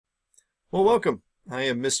Well, welcome. I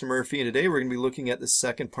am Mr. Murphy, and today we're going to be looking at the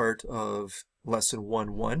second part of Lesson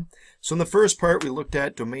 1-1. So in the first part, we looked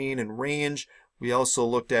at domain and range. We also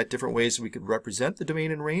looked at different ways we could represent the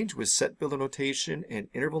domain and range with set builder notation and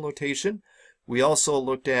interval notation. We also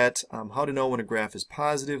looked at how to know when a graph is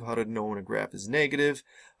positive, how to know when a graph is negative.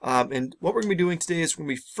 And what we're going to be doing today is we're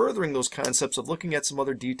going to be furthering those concepts of looking at some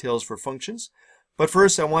other details for functions. But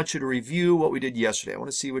first, I want you to review what we did yesterday. I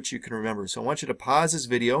want to see what you can remember. So I want you to pause this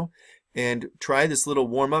video and try this little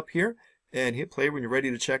warm-up here and hit play when you're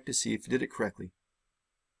ready to check to see if you did it correctly.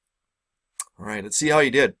 All right, let's see how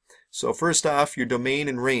you did. So first off, your domain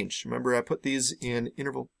and range. Remember, I put these in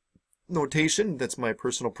interval notation. That's my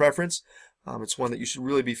personal preference. It's one that you should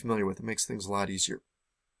really be familiar with. It makes things a lot easier.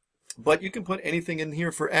 But you can put anything in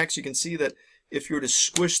here for x. You can see that if you were to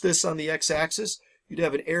squish this on the x-axis, you'd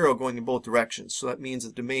have an arrow going in both directions. So that means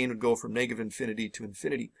the domain would go from negative infinity to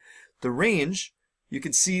infinity. The range, you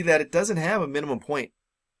can see that it doesn't have a minimum point.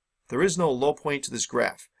 There is no low point to this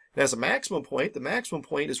graph. It has a maximum point. The maximum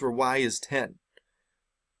point is where y is 10.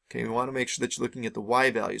 Okay, we want to make sure that you're looking at the y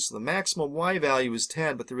value. So the maximum y value is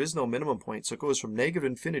 10, but there is no minimum point. So it goes from negative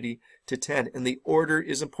infinity to 10. And the order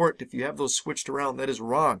is important. If you have those switched around, that is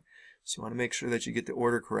wrong. So you want to make sure that you get the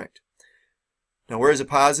order correct. Now, where is it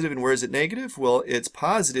positive and where is it negative? Well, it's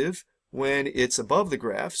positive when it's above the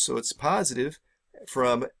graph. So it's positive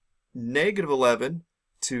from negative 11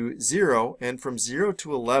 to 0 and from 0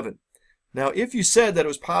 to 11. Now, if you said that it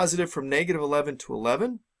was positive from negative 11 to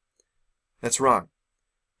 11, that's wrong.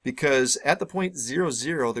 Because at the point 0,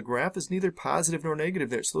 0, the graph is neither positive nor negative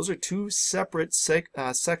there. So those are two separate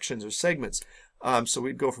sections or segments. So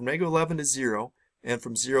we'd go from negative 11 to 0 and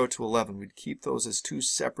from 0 to 11. We'd keep those as two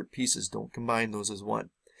separate pieces. Don't combine those as one.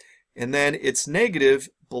 And then it's negative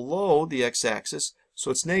below the x-axis. So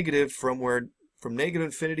it's negative from negative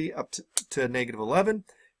infinity up to negative 11.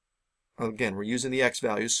 Again, we're using the x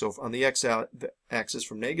values. So on the x-axis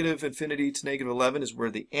from negative infinity to negative 11 is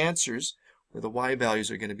where the answers, where the y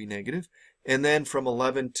values are going to be negative. And then from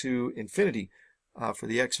 11 to infinity for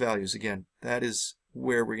the x values, again, that is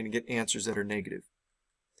where we're going to get answers that are negative.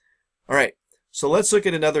 All right, so let's look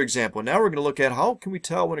at another example. Now we're going to look at how can we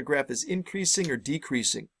tell when a graph is increasing or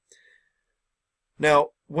decreasing. Now,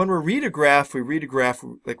 when we read a graph like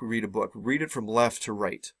we read a book. We read it from left to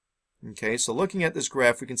right. Okay, so looking at this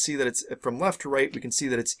graph, we can see that it's from left to right. We can see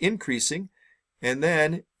that it's increasing, and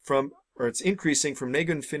then it's increasing from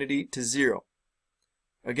negative infinity to 0.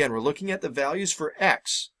 Again, we're looking at the values for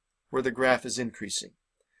x, where the graph is increasing.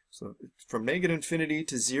 So from negative infinity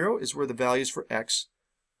to 0 is where the values for x,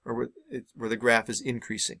 or where the graph is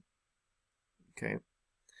increasing. Okay.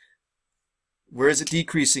 Where is it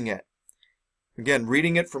decreasing at? Again,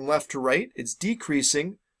 reading it from left to right, it's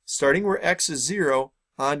decreasing, starting where x is 0,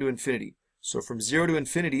 on to infinity. So from 0 to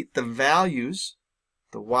infinity, the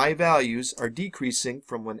y values, are decreasing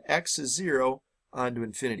from when x is 0 on to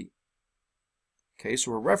infinity. Okay,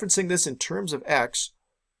 so we're referencing this in terms of x,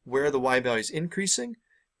 where the y value is increasing,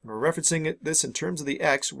 and we're referencing this in terms of the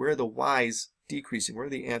x, where the y is decreasing, where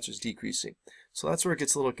the answer is decreasing. So that's where it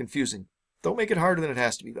gets a little confusing. Don't make it harder than it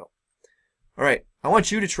has to be, though. All right, I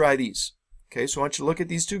want you to try these. Okay, so I want you to look at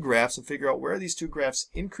these two graphs and figure out where are these two graphs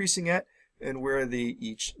increasing at and where are they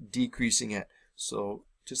each decreasing at. So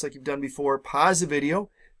just like you've done before, pause the video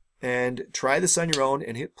and try this on your own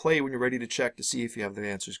and hit play when you're ready to check to see if you have the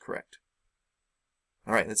answers correct.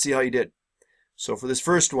 All right, let's see how you did. So for this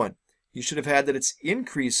first one, you should have had that it's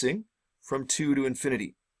increasing from 2 to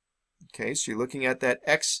infinity. Okay, so you're looking at that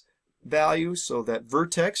x value, so that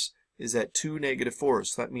vertex is at 2, negative 4.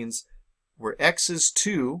 So that means where x is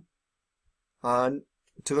 2 on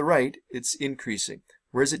to the right, it's increasing.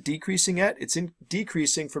 Where is it decreasing at? It's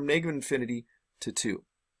decreasing from negative infinity to 2.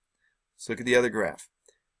 So look at the other graph.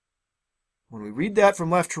 When we read that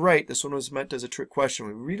from left to right, this one was meant as a trick question.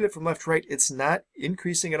 When we read it from left to right, it's not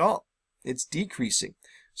increasing at all. It's decreasing.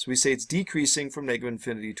 So we say it's decreasing from negative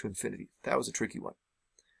infinity to infinity. That was a tricky one.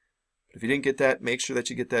 But if you didn't get that, make sure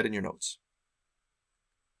that you get that in your notes.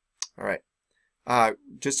 All right.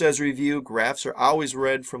 Just as a review, graphs are always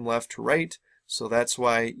read from left to right. So that's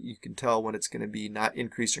why you can tell when it's going to be not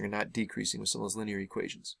increasing or not decreasing with some of those linear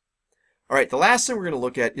equations. All right, the last thing we're going to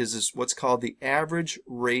look at is what's called the average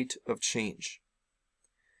rate of change.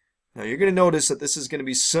 Now you're going to notice that this is going to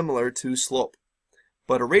be similar to slope.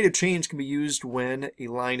 But a rate of change can be used when a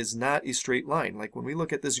line is not a straight line. Like when we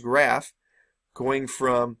look at this graph going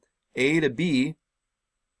from A to B,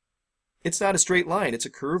 it's not a straight line, it's a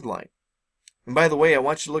curved line. And by the way, I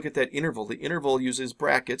want you to look at that interval. The interval uses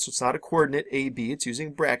brackets, so it's not a coordinate A, B. It's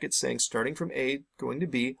using brackets saying starting from A, going to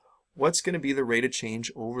B, what's going to be the rate of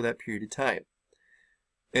change over that period of time.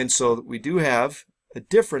 And so we do have a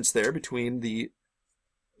difference there between the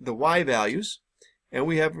y values, and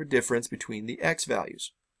we have a difference between the x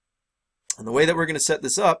values. And the way that we're going to set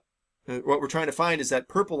this up, what we're trying to find is that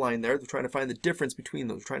purple line there. We're trying to find the difference between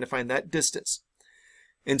those. We're trying to find that distance.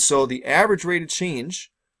 And so the average rate of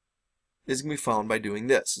change is going to be found by doing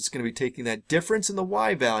this. It's going to be taking that difference in the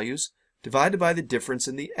y values divided by the difference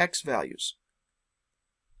in the x values.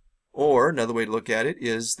 Or another way to look at it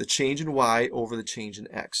is the change in y over the change in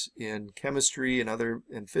x. In chemistry and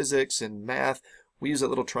in physics and math, we use that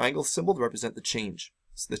little triangle symbol to represent the change.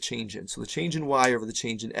 It's the change in. So the change in y over the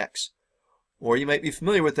change in x. Or you might be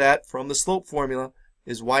familiar with that from the slope formula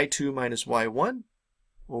is y2 minus y1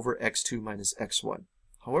 over x2 minus x1.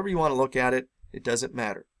 However you want to look at it, it doesn't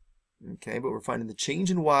matter. Okay, but we're finding the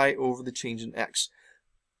change in y over the change in x.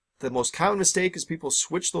 The most common mistake is people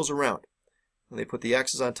switch those around. And they put the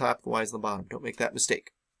x's on top, the y's on the bottom. Don't make that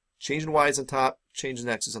mistake. Change in y is on top, change in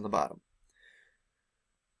x is on the bottom.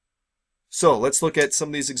 So let's look at some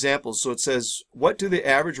of these examples. So it says, what do the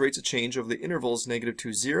average rates of change over the intervals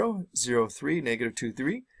 -2, 0, 0, 3, -2,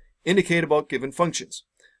 3 indicate about given functions?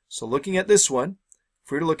 So looking at this one,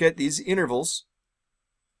 if we were to look at these intervals,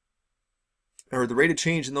 or the rate of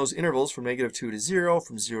change in those intervals from -2 to 0,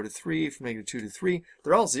 from 0 to 3, from -2 to 3,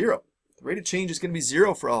 they're all 0. The rate of change is going to be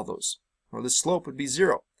 0 for all those, or the slope would be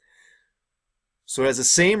 0. So it has the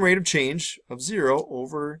same rate of change of 0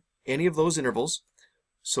 over any of those intervals.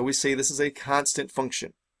 So we say this is a constant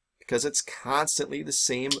function because it's constantly the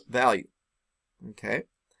same value. Okay.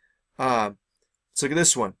 Let's look at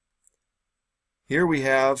this one. Here we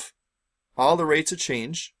have all the rates of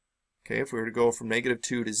change. Okay, if we were to go from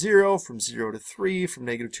 -2 to 0, from 0 to 3, from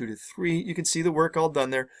 -2 to 3, you can see the work all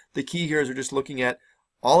done there. The key here is we're just looking at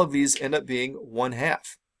all of these end up being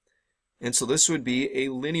 1/2. And so this would be a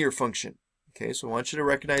linear function. Okay, so I want you to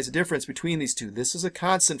recognize the difference between these two. This is a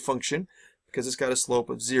constant function because it's got a slope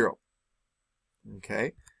of 0.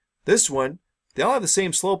 Okay, this one, they all have the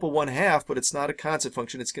same slope of 1/2, but it's not a constant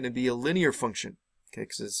function. It's going to be a linear function. Okay,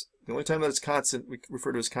 because the only time that it's constant, we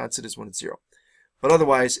refer to as constant is when it's 0. But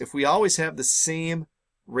otherwise, if we always have the same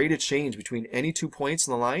rate of change between any 2 points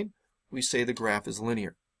in the line, we say the graph is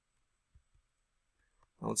linear.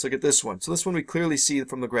 Now let's look at this one. So this one we clearly see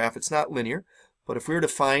from the graph it's not linear, but if we were to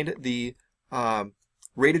find the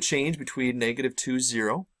rate of change between -2,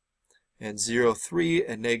 0 and 0, 3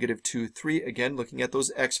 and -2, 3, again looking at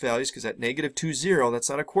those x values, because at -2, 0, that's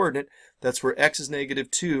not a coordinate, that's where x is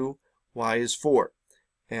 -2, y is 4.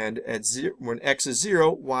 And at 0, when x is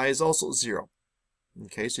 0, y is also 0.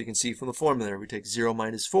 Okay, so you can see from the formula there, we take 0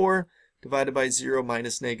 minus 4 divided by 0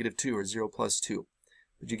 minus -2, or 0 plus 2.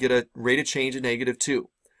 But you get a rate of change of -2.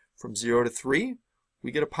 From 0 to 3,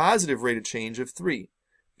 we get a positive rate of change of 3.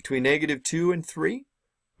 Between -2 and 3,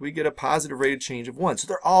 we get a positive rate of change of 1. So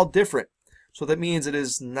they're all different. So that means it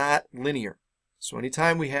is not linear. So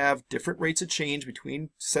anytime we have different rates of change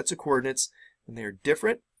between sets of coordinates and they are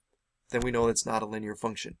different, then we know it's not a linear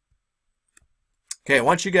function. Okay, I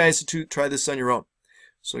want you guys to try this on your own.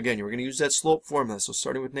 So again, you're going to use that slope formula. So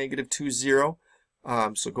starting with -2, 0.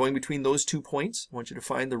 So going between those 2 points, I want you to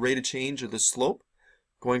find the rate of change of the slope,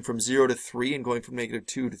 going from 0 to 3 and going from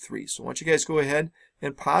 -2 to 3. So I want you guys to go ahead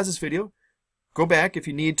and pause this video. Go back if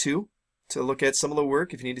you need to look at some of the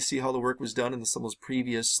work. If you need to see how the work was done in some of those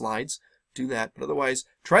previous slides, do that. But otherwise,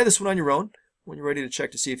 try this one on your own. When you're ready to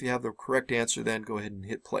check to see if you have the correct answer, then go ahead and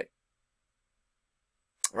hit play.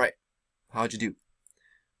 All right, how'd you do?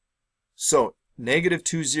 So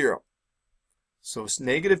 -2, 0. So it's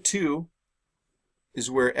 -2 is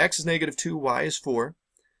where x is -2, y is 4.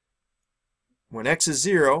 When x is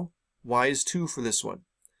 0, y is 2 for this one.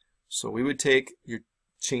 So we would take your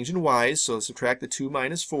change in y's, so subtract the 2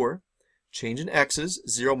 minus 4. Change in x's,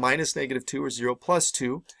 0 minus -2 or 0 plus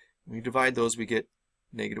 2. When we divide those, we get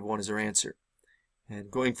 -1 as our answer. And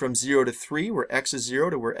going from 0 to 3, where x is 0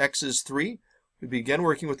 to where x is 3, we begin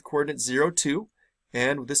working with the coordinate 0, 2.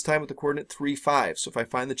 And this time with the coordinate 3, 5. So if I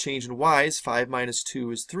find the change in y's, 5 minus 2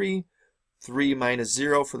 is 3. 3 minus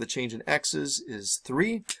 0 for the change in x's is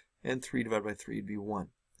 3. And 3 divided by 3 would be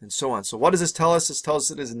 1. And so on. So what does this tell us? This tells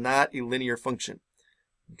us it is not a linear function.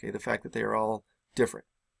 Okay, the fact that they are all different.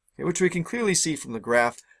 Okay, which we can clearly see from the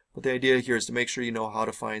graph. But the idea here is to make sure you know how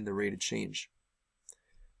to find the rate of change.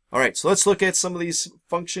 All right, so let's look at some of these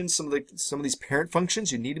functions, some of these parent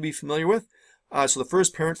functions you need to be familiar with. So the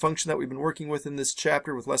first parent function that we've been working with in this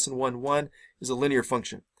chapter with lesson 1.1 is a linear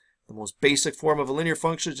function. The most basic form of a linear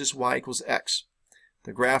function is just y equals x.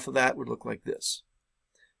 The graph of that would look like this.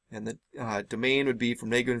 And the domain would be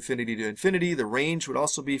from -infinity to infinity. The range would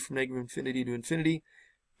also be from -infinity to infinity.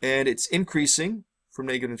 And it's increasing from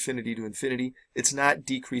negative infinity to infinity. It's not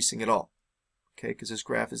decreasing at all, okay, because this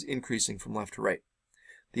graph is increasing from left to right.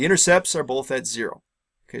 The intercepts are both at 0.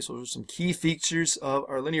 Okay, so those are some key features of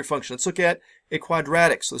our linear function. Let's look at a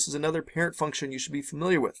quadratic. So this is another parent function you should be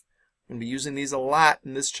familiar with. We're going to be using these a lot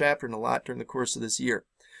in this chapter and a lot during the course of this year.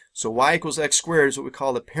 So y equals x squared is what we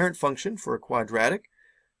call the parent function for a quadratic,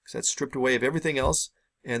 because that's stripped away of everything else.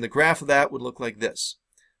 And the graph of that would look like this.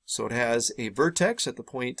 So it has a vertex at the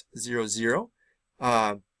point 0, 0.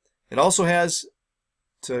 It also has,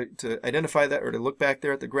 to identify that, or to look back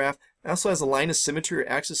there at the graph, it also has a line of symmetry or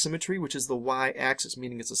axis symmetry, which is the y-axis,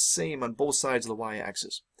 meaning it's the same on both sides of the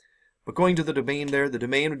y-axis. But going to the domain there, the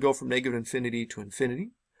domain would go from negative infinity to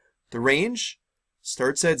infinity. The range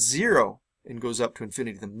starts at 0 and goes up to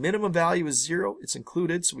infinity. The minimum value is 0. It's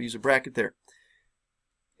included, so we use a bracket there.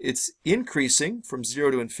 It's increasing from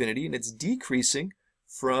 0 to infinity, and it's decreasing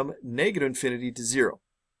from negative infinity to 0.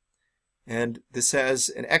 And this has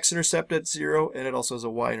an x-intercept at 0, and it also has a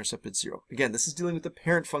y-intercept at 0. Again, this is dealing with the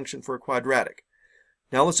parent function for a quadratic.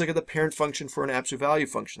 Now let's look at the parent function for an absolute value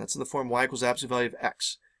function. That's in the form y equals absolute value of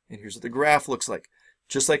x. And here's what the graph looks like.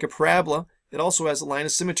 Just like a parabola, it also has a line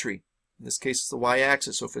of symmetry. In this case, it's the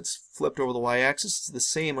y-axis, so if it's flipped over the y-axis, it's the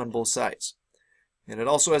same on both sides. And it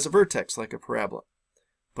also has a vertex like a parabola.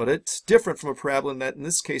 But it's different from a parabola in that in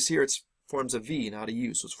this case here, it forms a V, not a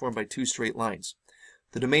U, so it's formed by two straight lines.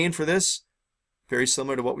 The domain for this, very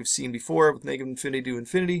similar to what we've seen before with negative infinity to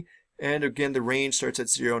infinity, and again the range starts at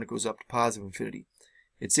 0 and it goes up to positive infinity.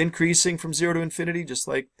 It's increasing from 0 to infinity just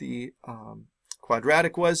like the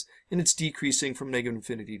quadratic was, and it's decreasing from negative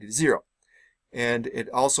infinity to 0. And it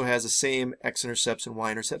also has the same x-intercepts and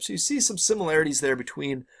y-intercepts. So you see some similarities there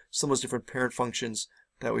between some of those different parent functions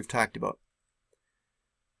that we've talked about.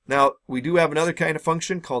 Now, we do have another kind of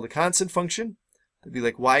function called a constant function. It'd be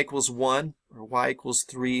like y equals 1, or y equals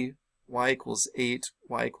 3, y equals 8,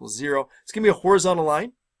 y equals 0. It's going to be a horizontal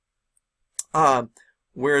line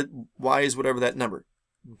where y is whatever that number.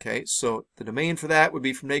 Okay, so the domain for that would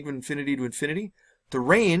be from negative infinity to infinity. The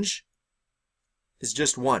range is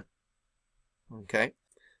just 1. Okay,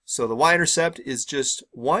 so the y-intercept is just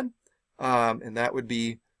 1, and that would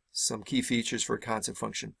be some key features for a constant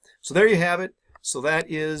function. So there you have it. So that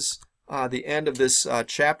is the end of this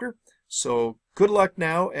chapter. So good luck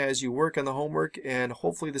now as you work on the homework, and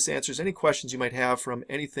hopefully this answers any questions you might have from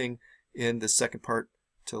anything in the second part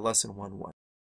to lesson 1-1.